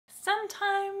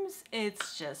sometimes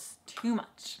it's just too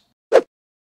much.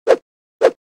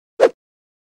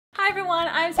 Hi everyone,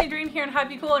 I'm Sandrine here on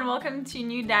HappyCool and welcome to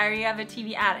New Diary of a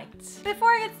TV Addict. Before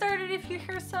I get started, if you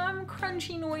hear some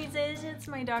crunchy noises, it's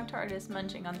my dog Tardis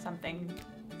munching on something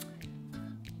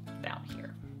down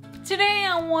here. Today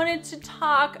I wanted to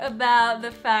talk about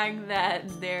the fact that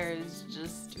there's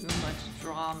just too much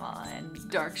drama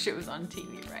and dark shows on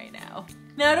TV right now.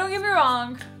 Now don't get me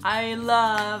wrong, I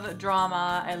love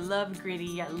drama, I love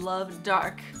gritty, I love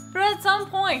dark, but at some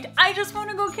point I just want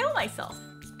to go kill myself.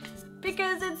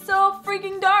 Because it's so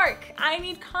freaking dark. I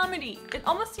need comedy. It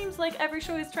almost seems like every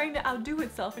show is trying to outdo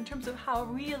itself in terms of how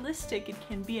realistic it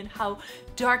can be and how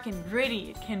dark and gritty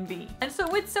it can be. And so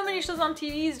with so many shows on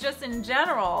TVs just in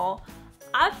general,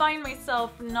 I find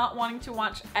myself not wanting to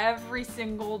watch every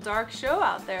single dark show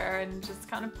out there and just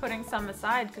kind of putting some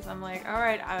aside because I'm like, all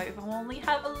right, I only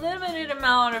have a limited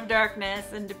amount of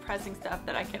darkness and depressing stuff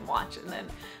that I can watch, and then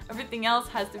everything else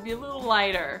has to be a little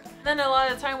lighter. Then a lot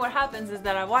of the time what happens is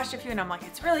that I watch a few and I'm like,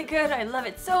 it's really good, I love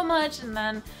it so much, and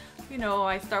then you know,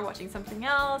 I start watching something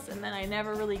else and then I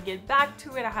never really get back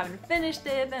to it. I haven't finished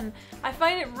it and I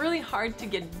find it really hard to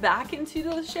get back into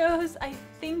those shows. I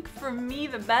think for me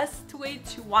the best way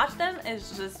to watch them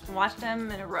is just watch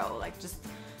them in a row. Like just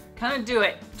kind of do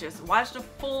it. Just watch the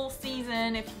full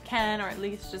season if you can, or at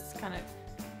least just kind of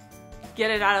get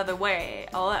it out of the way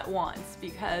all at once,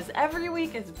 because every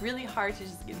week is really hard to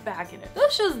just get back in it.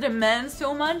 Those shows demand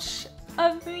so much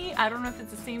of me. I don't know if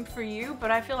it's the same for you,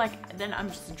 but I feel like then I'm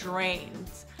just drained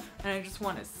and I just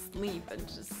want to sleep and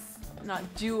just not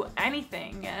do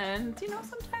anything. And you know,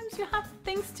 sometimes you have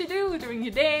things to do during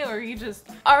your day, or you just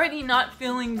already not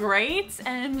feeling great,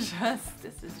 and just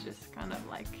this is just kind of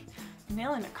like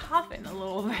nail in a coffin a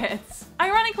little bit.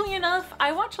 Ironically enough,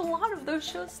 I watch a lot of those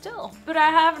shows still, but I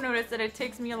have noticed that it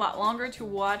takes me a lot longer to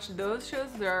watch those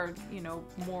shows that are, you know,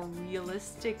 more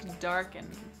realistic, dark, and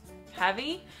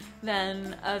heavy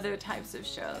than other types of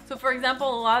shows. So for example,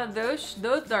 a lot of those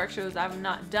dark shows I'm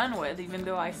not done with, even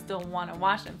though I still want to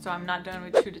watch them. So I'm not done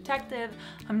with True Detective,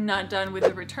 I'm not done with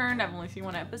The Return. I've only seen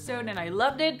one episode and I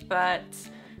loved it, but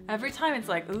every time it's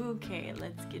like, okay,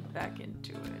 let's get back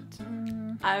into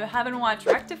it. I haven't watched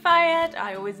Rectify yet.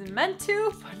 I always meant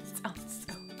to, but it sounds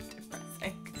so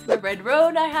depressing. The Red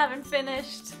Road I haven't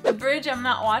finished. The Bridge I'm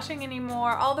not watching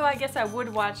anymore, although I guess I would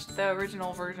watch the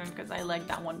original version because I like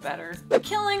that one better. The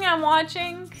Killing I'm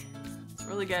watching. It's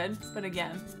really good, but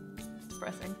again, it's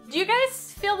depressing. Do you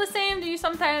guys feel the same? Do you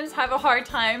sometimes have a hard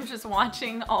time just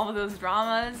watching all of those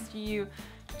dramas? Do you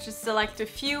just select a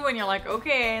few and you're like,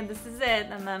 okay, this is it,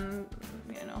 and then,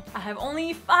 you know, I have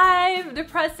only 5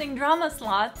 depressing drama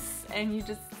slots and you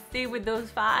just stay with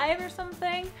those 5 or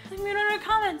something? Let me know in the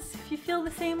comments if you feel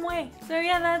the same way. So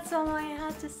yeah, that's all I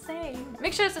had to say.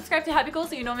 Make sure to subscribe to HappyCool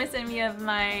so you don't miss any of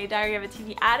my Diary of a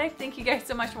TV Addict. Thank you guys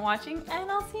so much for watching, and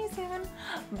I'll see you soon.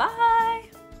 Bye!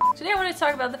 Today I want to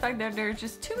talk about the fact that there are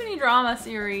just too many drama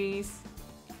series.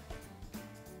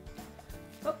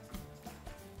 Oh.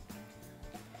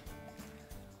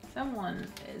 Someone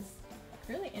is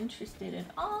really interested in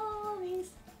all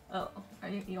these. Oh,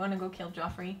 you want to go kill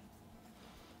Joffrey?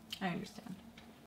 I understand.